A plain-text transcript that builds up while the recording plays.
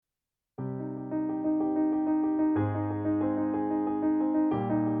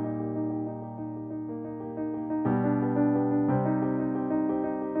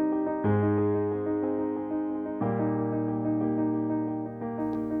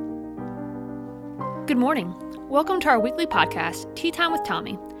Good morning. Welcome to our weekly podcast, Tea Time with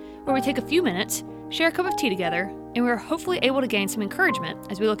Tommy, where we take a few minutes, share a cup of tea together, and we are hopefully able to gain some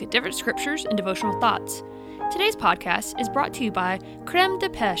encouragement as we look at different scriptures and devotional thoughts. Today's podcast is brought to you by Crème de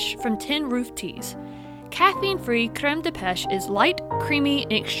Pêche from Tin Roof Teas. Caffeine-free crème de pêche is light, creamy,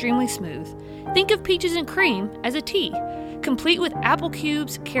 and extremely smooth. Think of peaches and cream as a tea, complete with apple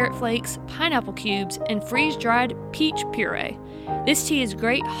cubes, carrot flakes, pineapple cubes, and freeze-dried peach puree. This tea is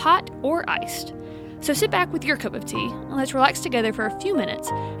great hot or iced. So sit back with your cup of tea and let's relax together for a few minutes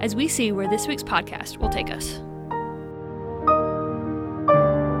as we see where this week's podcast will take us.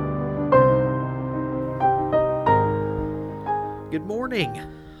 Good morning.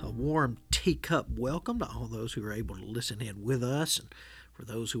 A warm teacup welcome to all those who are able to listen in with us, and for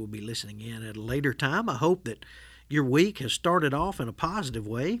those who will be listening in at a later time. I hope that your week has started off in a positive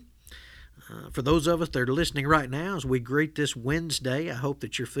way. For those of us that are listening right now, as we greet this Wednesday, I hope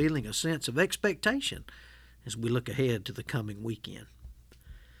that you're feeling a sense of expectation as we look ahead to the coming weekend.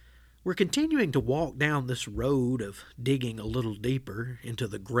 We're continuing to walk down this road of digging a little deeper into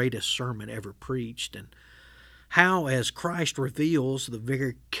the greatest sermon ever preached, and how, as Christ reveals the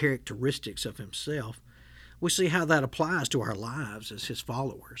very characteristics of himself, we see how that applies to our lives as his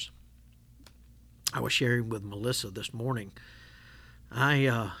followers. I was sharing with Melissa this morning.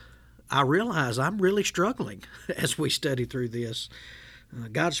 I realize I'm really struggling as we study through this.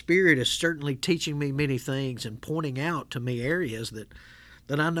 God's Spirit is certainly teaching me many things and pointing out to me areas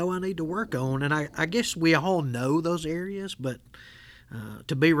that I know I need to work on. And I guess we all know those areas, but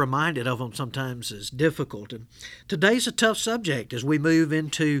to be reminded of them sometimes is difficult. And today's a tough subject as we move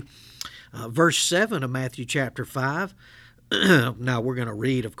into verse 7 of Matthew chapter 5. Now we're going to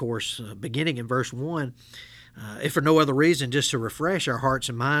read, of course, beginning in verse 1. If for no other reason, just to refresh our hearts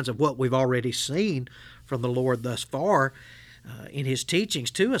and minds of what we've already seen from the Lord thus far in his teachings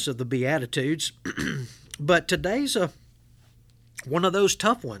to us of the Beatitudes. But today's one of those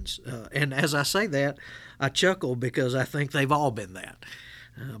tough ones. And as I say that, I chuckle because I think they've all been that.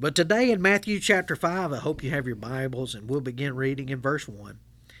 But today in Matthew chapter 5, I hope you have your Bibles, and we'll begin reading in verse 1.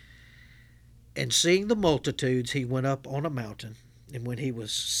 And seeing the multitudes, he went up on a mountain, and when he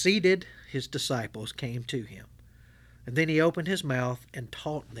was seated, his disciples came to him. And then he opened his mouth and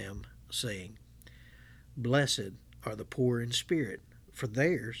taught them, saying, Blessed are the poor in spirit, for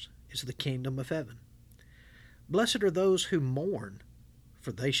theirs is the kingdom of heaven. Blessed are those who mourn,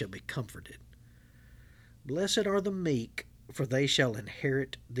 for they shall be comforted. Blessed are the meek, for they shall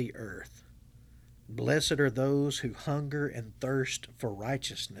inherit the earth. Blessed are those who hunger and thirst for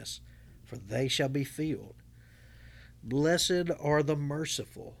righteousness, for they shall be filled. Blessed are the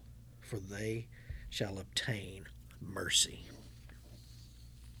merciful, for they shall obtain mercy.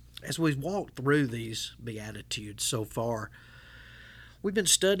 As we've walked through these Beatitudes so far, we've been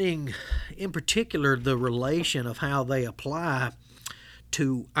studying in particular the relation of how they apply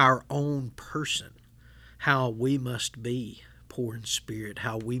to our own person, how we must be poor in spirit,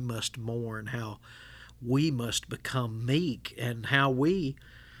 how we must mourn, how we must become meek, and how we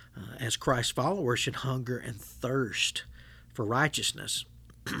as Christ's followers should hunger and thirst for righteousness.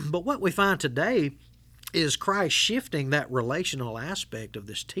 But what we find today is Christ shifting that relational aspect of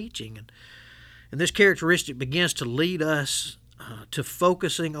this teaching, and this characteristic begins to lead us to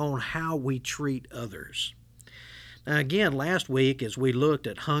focusing on how we treat others. Now again, last week as we looked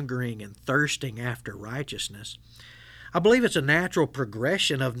at hungering and thirsting after righteousness, I believe it's a natural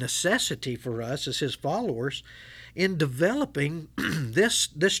progression of necessity for us as his followers in developing this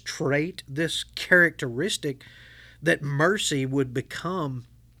trait, this characteristic, that mercy would become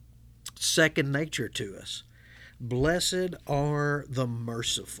second nature to us. Blessed are the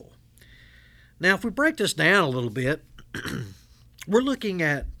merciful. Now, if we break this down a little bit, we're looking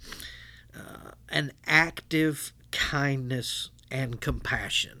at an active kindness and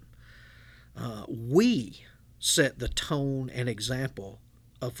compassion. We set the tone and example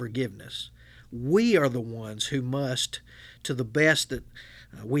of forgiveness. We are the ones who must, to the best that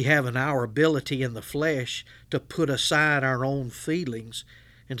we have in our ability in the flesh, to put aside our own feelings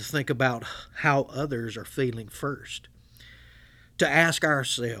and to think about how others are feeling first. To ask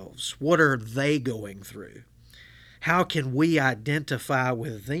ourselves, what are they going through? How can we identify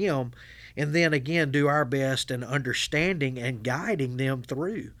with them? And then again, do our best in understanding and guiding them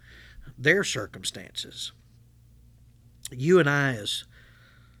through their circumstances. You and I, as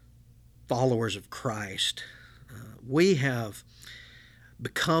followers of Christ, we have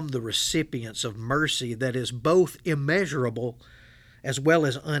become the recipients of mercy that is both immeasurable as well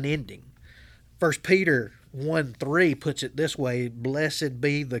as unending. 1 Peter 1:3 puts it this way, Blessed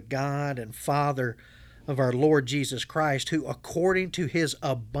be the God and Father of our Lord Jesus Christ, who according to his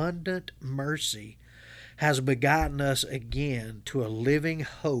abundant mercy has begotten us again to a living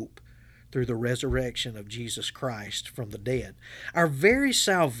hope through the resurrection of Jesus Christ from the dead. Our very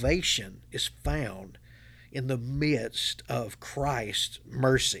salvation is found in the midst of Christ's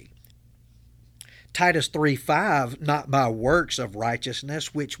mercy. Titus 3:5, not by works of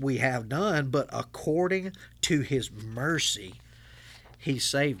righteousness which we have done, but according to his mercy he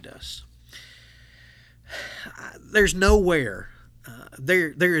saved us. There's nowhere,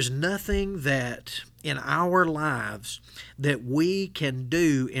 there is nothing that in our lives that we can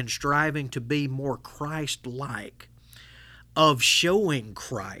do in striving to be more Christ-like, of showing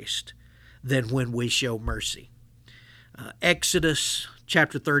Christ, than when we show mercy. Exodus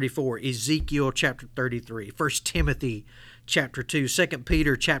chapter 34, Ezekiel chapter 33, 1 Timothy chapter 2, 2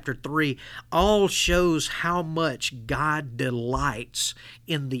 Peter chapter 3, all shows how much God delights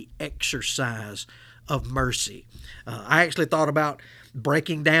in the exercise of mercy. I actually thought about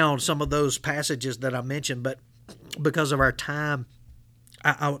breaking down some of those passages that I mentioned, but because of our time,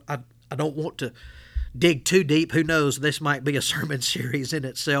 I don't want to dig too deep. Who knows, this might be a sermon series in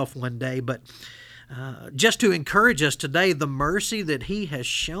itself one day, but just to encourage us today, the mercy that he has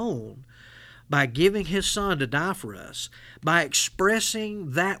shown by giving his Son to die for us, by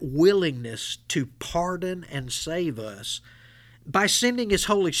expressing that willingness to pardon and save us, by sending his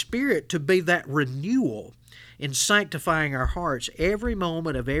Holy Spirit to be that renewal in sanctifying our hearts every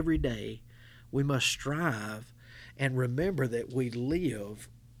moment of every day, we must strive and remember that we live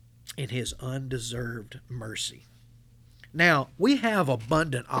in his undeserved mercy. Now, we have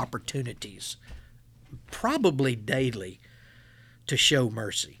abundant opportunities, probably daily, to show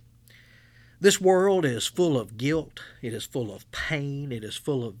mercy. This world is full of guilt, it is full of pain, it is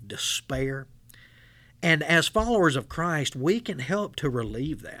full of despair. And as followers of Christ, we can help to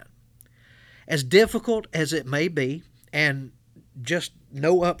relieve that. As difficult as it may be, and just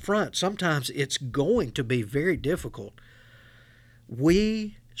know up front, sometimes it's going to be very difficult,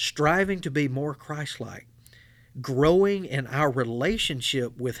 we striving to be more Christ-like, growing in our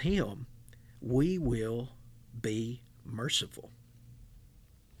relationship with him, we will be merciful.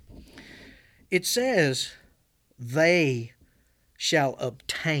 It says, they shall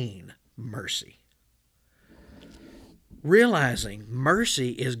obtain mercy. Realizing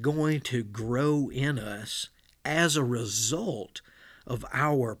mercy is going to grow in us as a result of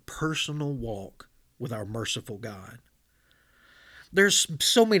our personal walk with our merciful God. There's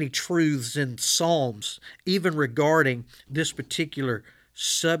so many truths in Psalms, even regarding this particular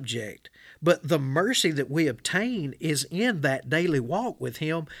subject. But the mercy that we obtain is in that daily walk with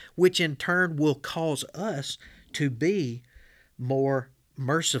him, which in turn will cause us to be more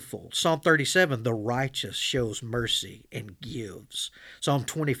merciful. Psalm 37, the righteous shows mercy and gives. Psalm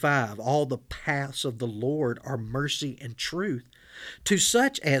 25, all the paths of the Lord are mercy and truth to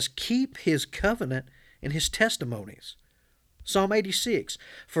such as keep his covenant and his testimonies. Psalm 86,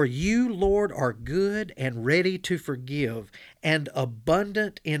 for you, Lord, are good and ready to forgive and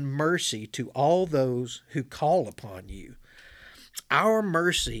abundant in mercy to all those who call upon you. Our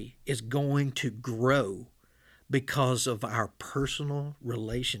mercy is going to grow because of our personal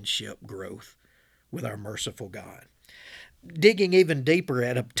relationship growth with our merciful God. Digging even deeper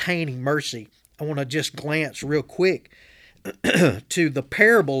at obtaining mercy, I want to just glance real quick to the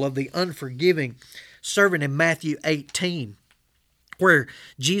parable of the unforgiving servant in Matthew 18, where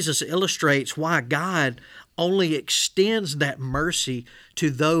Jesus illustrates why God only extends that mercy to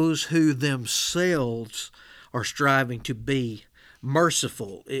those who themselves are striving to be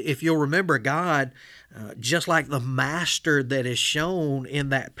merciful. If you'll remember, God, just like the master that is shown in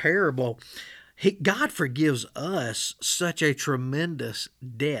that parable, God forgives us such a tremendous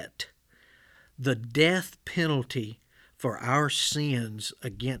debt. The death penalty for our sins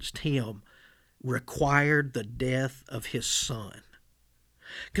against him required the death of his Son.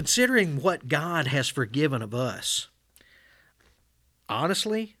 Considering what God has forgiven of us,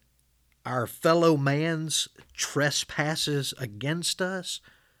 honestly, our fellow man's trespasses against us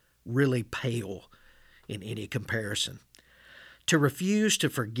really pale in any comparison. To refuse to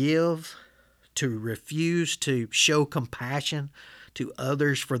forgive, to refuse to show compassion to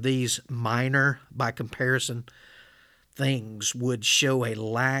others for these minor, by comparison, things would show a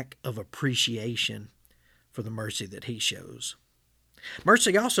lack of appreciation for the mercy that he shows.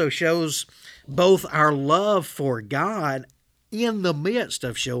 Mercy also shows both our love for God in the midst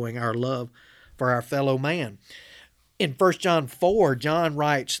of showing our love for our fellow man. In 1 John 4, John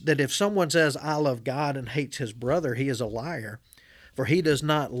writes that if someone says, I love God and hates his brother, he is a liar. For he does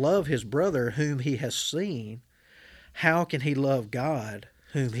not love his brother whom he has seen. How can he love God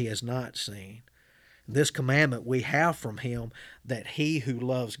whom he has not seen? This commandment we have from him, that he who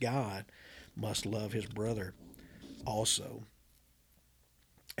loves God must love his brother also.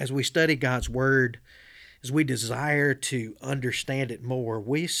 As we study God's Word, as we desire to understand it more,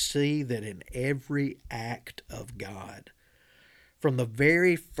 we see that in every act of God, from the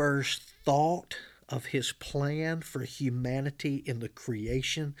very first thought of his plan for humanity in the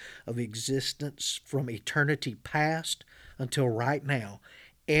creation of existence from eternity past until right now,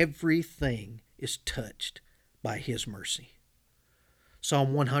 everything is touched by his mercy.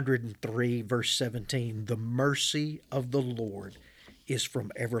 Psalm 103, verse 17, the mercy of the Lord is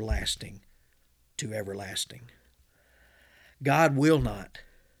from everlasting to everlasting. God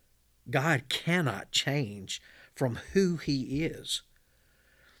cannot change from who he is.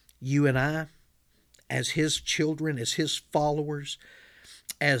 You and I, as his children, as his followers,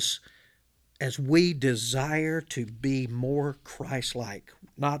 as we desire to be more Christ-like,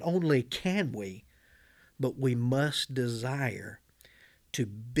 not only can we, but we must desire to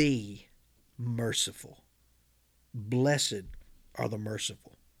be merciful. Blessed are the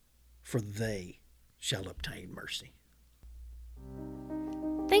merciful, for they shall obtain mercy.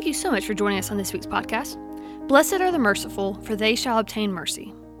 Thank you so much for joining us on this week's podcast. Blessed are the merciful, for they shall obtain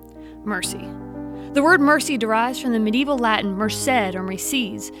mercy. Mercy. The word mercy derives from the medieval Latin merced or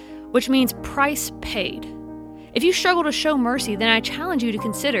mercies, which means price paid. If you struggle to show mercy, then I challenge you to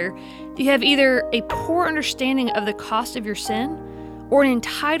consider that you have either a poor understanding of the cost of your sin or an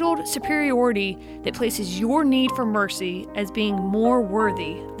entitled superiority that places your need for mercy as being more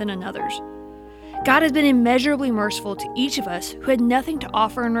worthy than another's. God has been immeasurably merciful to each of us who had nothing to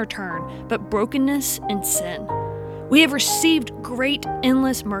offer in return but brokenness and sin. We have received great,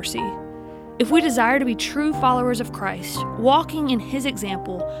 endless mercy. If we desire to be true followers of Christ, walking in his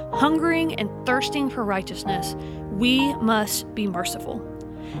example, hungering and thirsting for righteousness, we must be merciful.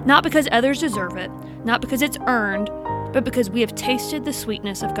 Not because others deserve it, not because it's earned, but because we have tasted the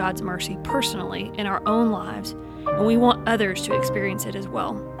sweetness of God's mercy personally in our own lives, and we want others to experience it as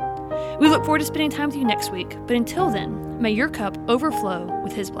well. We look forward to spending time with you next week, but until then, may your cup overflow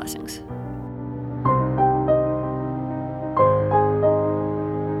with his blessings.